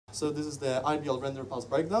So this is the ideal render pass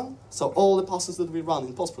breakdown. So all the passes that we run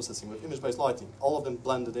in post-processing with image-based lighting, all of them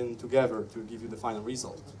blended in together to give you the final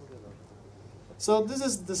result. So this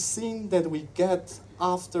is the scene that we get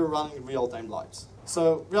after running real-time lights.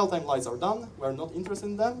 So real-time lights are done, we're not interested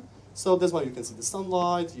in them. So that's why you can see the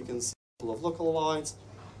sunlight, you can see a couple of local lights,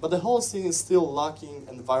 but the whole scene is still lacking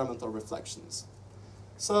environmental reflections.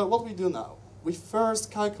 So what we do now? We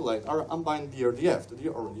first calculate our ambient BRDF that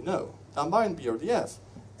you already know. The ambient BRDF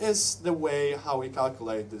is the way how we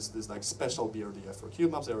calculate this like special BRDF for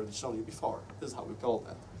cube maps I already shown you before. This is how we call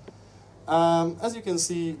that. As you can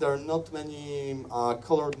see, there are not many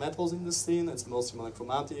colored metals in the scene. It's mostly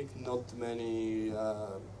monochromatic, not many,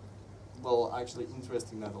 well, actually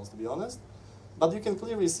interesting metals, to be honest. But you can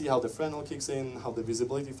clearly see how the Fresnel kicks in, how the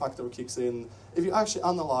visibility factor kicks in. If you actually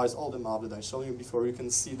analyze all the maps that I showed you before, you can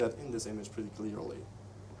see that in this image pretty clearly.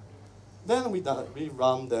 Then we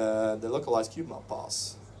run the localized cube map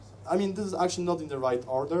pass. I mean, this is actually not in the right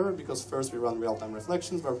order, because first we run real-time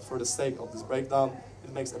reflections, but for the sake of this breakdown,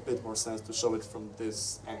 it makes a bit more sense to show it from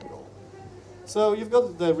this angle. So you've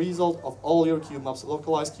got the result of all your cube maps,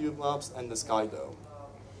 localized cube maps, and the sky dome.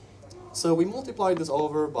 So we multiply this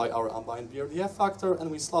over by our ambient BRDF factor,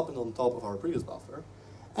 and we slap it on top of our previous buffer,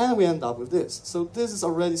 and we end up with this. So this is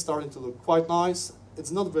already starting to look quite nice.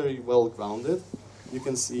 It's not very well grounded. You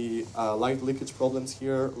can see light leakage problems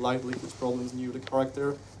here, light leakage problems near the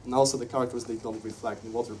character, and also the characters, they don't reflect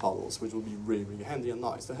in water puddles, which will be really, really handy and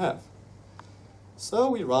nice to have. So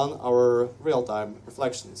we run our real-time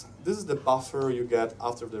reflections. This is the buffer you get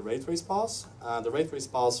after the ray trace pass. The ray trace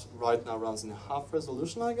pass right now runs in half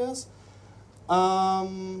resolution, I guess.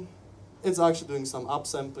 It's actually doing some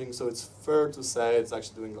upsampling, so it's fair to say it's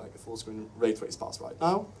actually doing like a full-screen ray trace pass right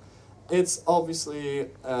now. It's obviously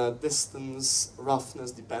distance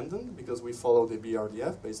roughness dependent, because we follow the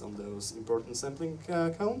BRDF based on those important sampling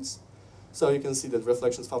counts. So you can see that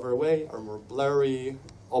reflections farther away are more blurry,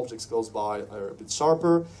 objects close by are a bit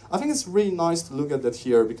sharper. I think it's really nice to look at that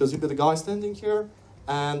here, because you've got a guy standing here,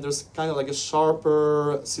 and there's kind of like a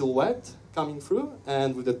sharper silhouette coming through,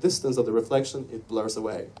 and with the distance of the reflection, it blurs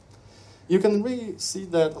away. You can really see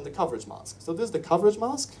that on the coverage mask. So this is the coverage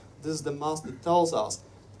mask. This is the mask that tells us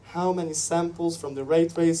how many samples from the ray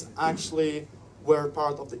trace actually were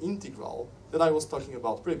part of the integral that I was talking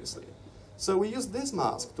about previously. So we use this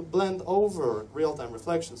mask to blend over real-time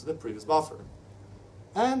reflections to the previous buffer.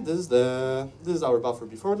 And this is our buffer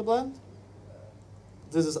before the blend.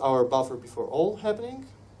 This is our buffer before all happening.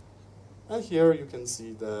 And here you can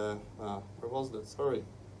see the, where was that? Sorry.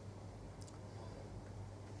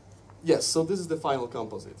 Yes, so this is the final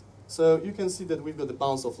composite. So you can see that we've got the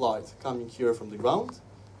bounce of light coming here from the ground.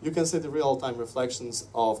 You can see the real-time reflections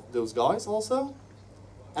of those guys also.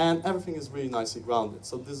 And everything is really nicely grounded.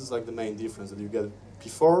 So this is like the main difference that you get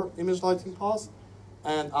before image lighting pass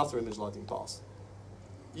and after image lighting pass.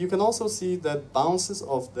 You can also see that bounces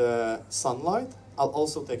of the sunlight are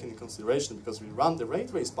also taken into consideration, because we run the ray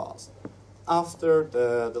trace pass after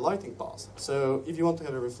the lighting pass. So if you want to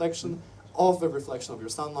have a reflection of the reflection of your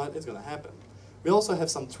sunlight, it's going to happen. We also have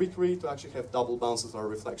some trickery to actually have double bounces of our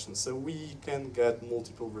reflections, so we can get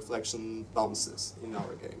multiple reflection bounces in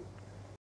our game.